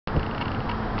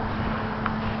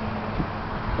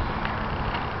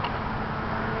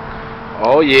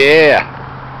Oh yeah.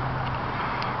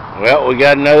 Well, we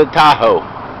got another Tahoe.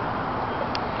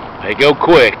 They go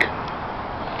quick.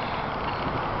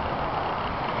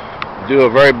 Do our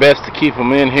very best to keep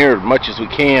them in here as much as we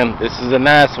can. This is a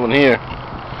nice one here.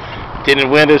 Tinted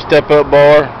window, step up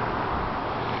bar.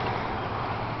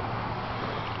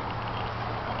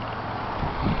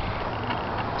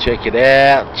 Check it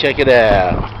out, check it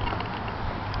out.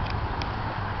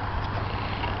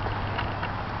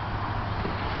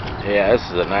 Yeah, this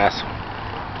is a nice one.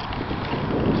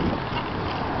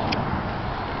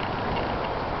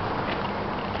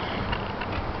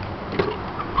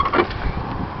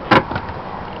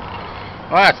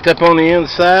 Alright, step on the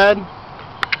inside.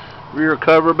 Rear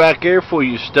cover back there for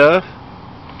your stuff.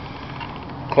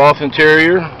 Cloth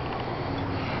interior.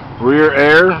 Rear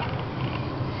air.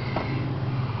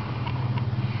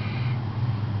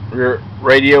 Rear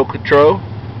radio control.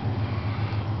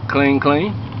 Clean,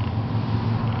 clean.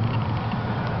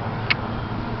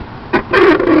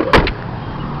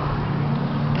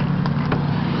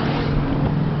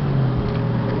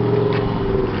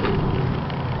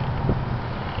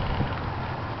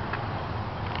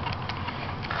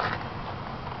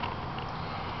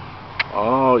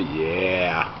 Oh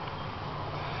yeah.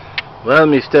 Well, let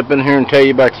me step in here and tell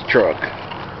you about your truck.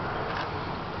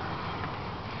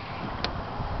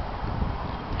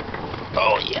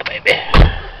 Oh yeah, baby.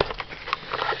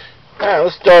 Alright,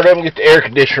 let's start up and get the air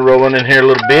conditioner rolling in here a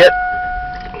little bit.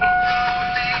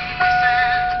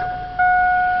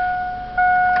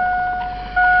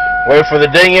 Wait for the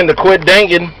dinging to quit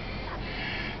dinging.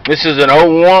 This is an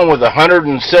 01 with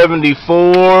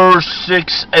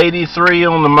 174,683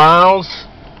 on the miles.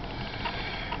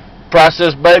 Price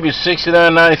this baby is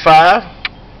 $69.95.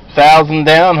 1,000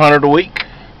 down, 100 a week.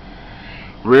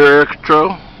 Rear air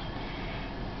control.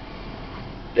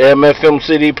 AM/FM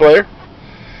CD player.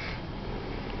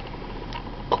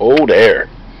 Cold air.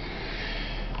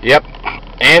 Yep.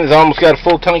 And it's almost got a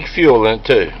full tank of fuel in it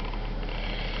too.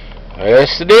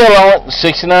 That's the deal on it.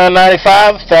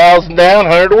 $69.95, 1,000 down,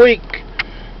 100 a week.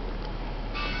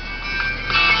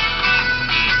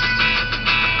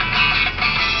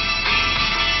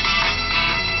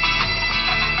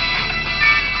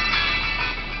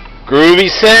 Groovy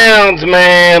sounds,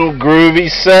 man. Groovy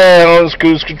sounds.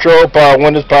 Cruise control, power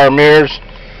windows, power mirrors,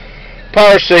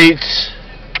 power seats.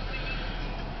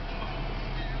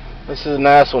 This is a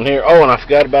nice one here. Oh, and I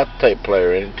forgot about the tape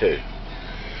player in it too.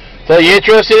 So you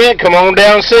interested in it? Come on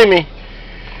down and see me,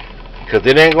 because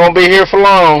it ain't going to be here for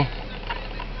long.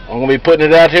 I'm going to be putting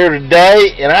it out here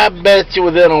today, and I bet you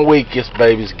within a week this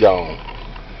baby's gone.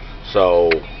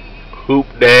 So, hoop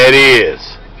that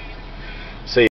is.